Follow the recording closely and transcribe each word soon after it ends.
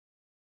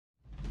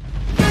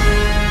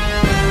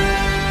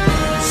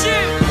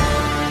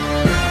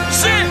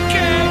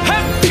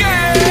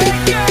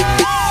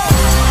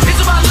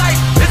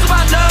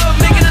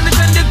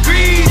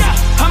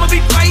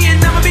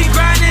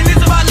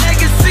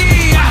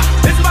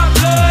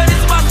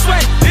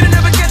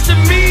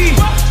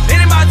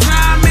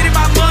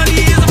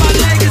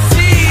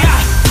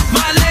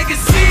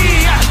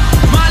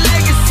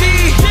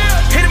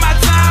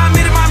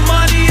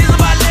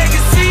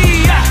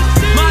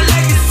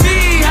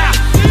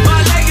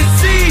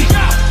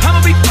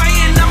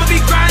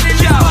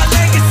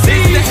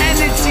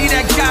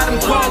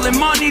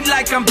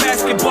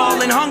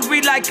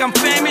like I'm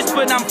famous,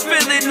 but I'm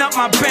filling up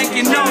my bank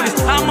and notice.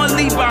 I'ma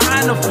leave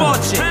behind a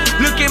fortune.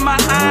 Look in my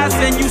eyes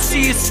and you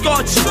see it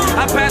scorching.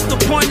 I passed the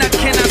point, I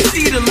cannot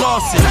see the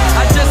losses.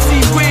 I just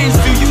see wins,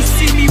 do you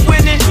see me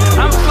winning?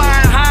 I'm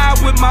flying high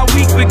with my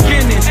weak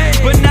beginnings,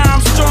 but now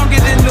I'm stronger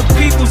than the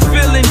people's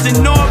feelings.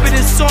 In orbit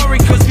is sorry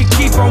cause we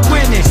keep on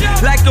winning.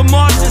 Like a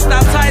Martian,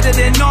 stop tighter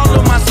than all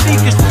of my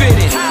sneakers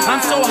fitting. I'm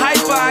so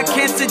hyper I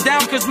can't sit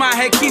down cause my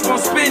head keep on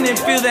spinning.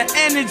 Feel the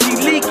energy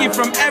leaking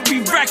from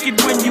every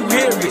record when you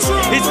hear it.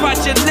 It's about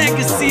your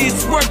legacy,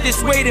 it's worth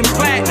its weight in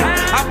platinum.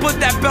 I put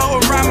that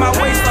belt around my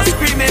waist, I'm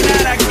screaming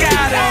out I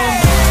got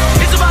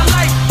 'em. It's about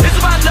life, it's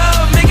about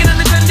love, making it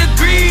 100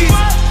 degrees.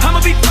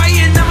 I'ma be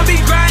fighting, I'ma be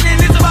grinding,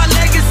 it's about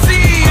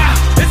legacy.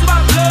 It's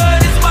about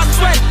blood, it's about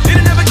sweat,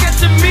 it'll never get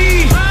to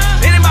me.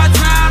 It ain't about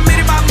time, it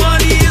ain't about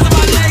money, it's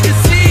about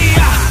legacy.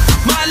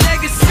 My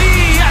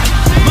legacy,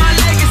 my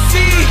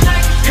legacy.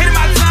 It ain't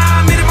about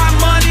time, it ain't about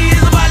money,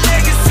 it's about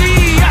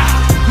legacy.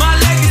 My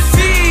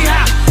legacy,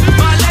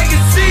 my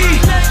legacy.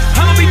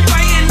 I'ma be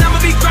fighting, I'ma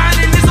be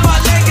grinding, it's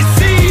about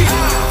legacy.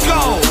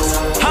 Goals,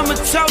 I'ma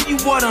tell you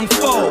what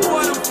unfolds.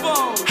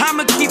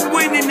 I'ma keep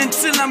winning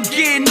until I'm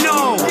getting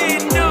old.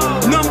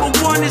 Number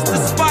one is the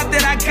spot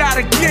that I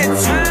gotta get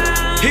to.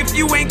 If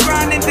you ain't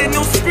grinding, then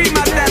don't scream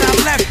out that I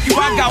left you.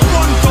 I got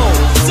one goal,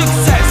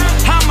 success.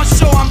 I'ma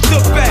show I'm the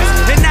best,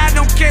 and I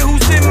don't care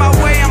who's in my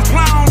way. I'm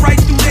plowing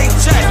right through their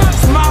chest.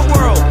 It's my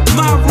world,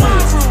 my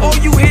rules, or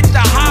you hit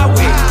the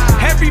highway.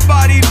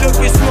 Everybody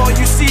looking small,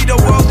 you see the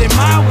world in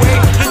my way.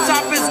 The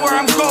top is where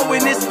I'm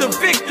going, it's the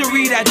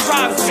victory that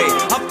drives me.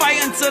 I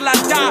fight until I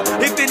die,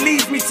 if it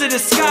leads me to the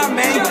sky,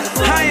 man.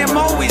 I am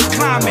always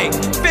climbing,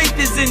 faith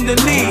is in the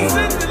lead.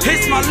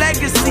 It's my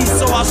legacy,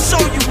 so I'll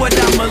show you what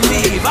I'ma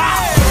leave.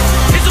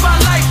 It's about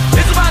life,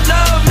 it's about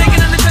love,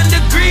 making it 100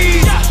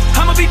 degrees.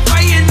 I'ma be fighting.